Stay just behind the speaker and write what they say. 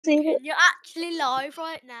Lincoln, you're actually live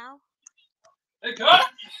right now. Say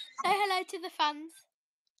hello to the fans.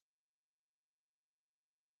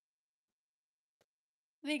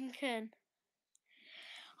 Lincoln.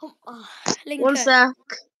 Lincoln. One sec.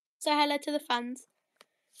 Say hello to the fans.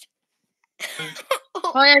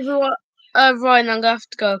 Hi everyone. Ryan, I'm gonna have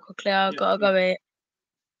to go quickly. I've got to go eat.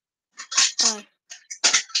 Oh.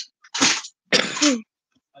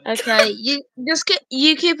 Okay,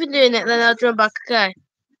 you keep on doing it, then I'll join back. Okay.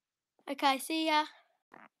 Okay, see ya.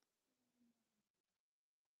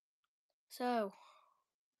 So.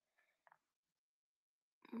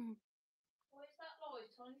 Why is that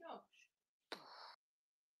light on, Josh?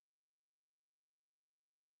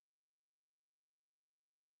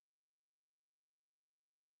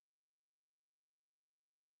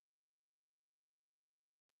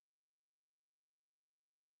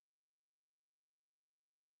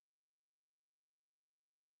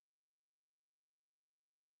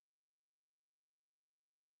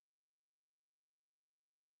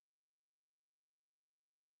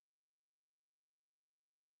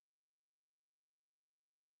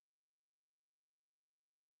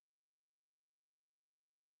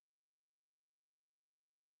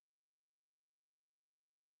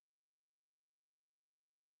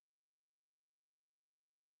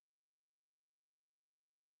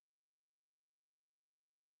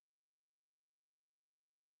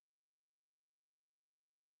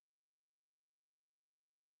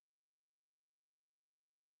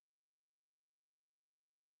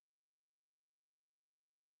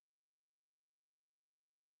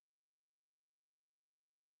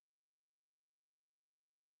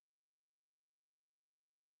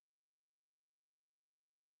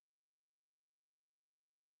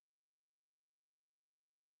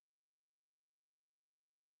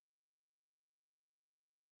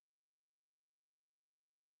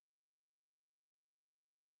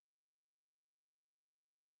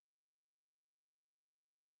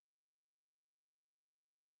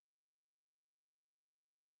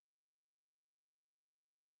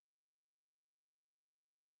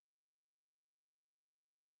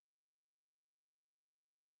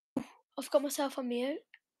 I've got myself on mute.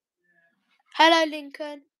 Hello,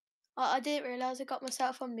 Lincoln. I didn't realise I got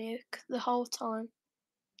myself on mute the whole time.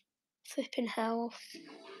 Flipping hell.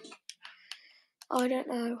 I don't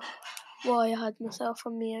know why I had myself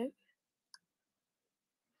on mute.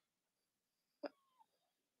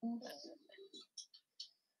 I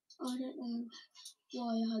don't know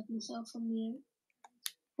why I had myself on mute.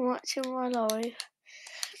 I'm watching my live.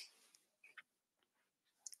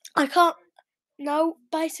 I can't. No,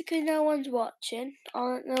 basically no one's watching. I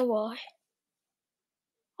don't know why.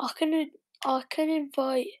 I can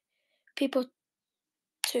invite people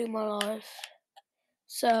to my live.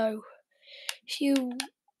 So if you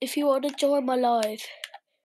want to join my live,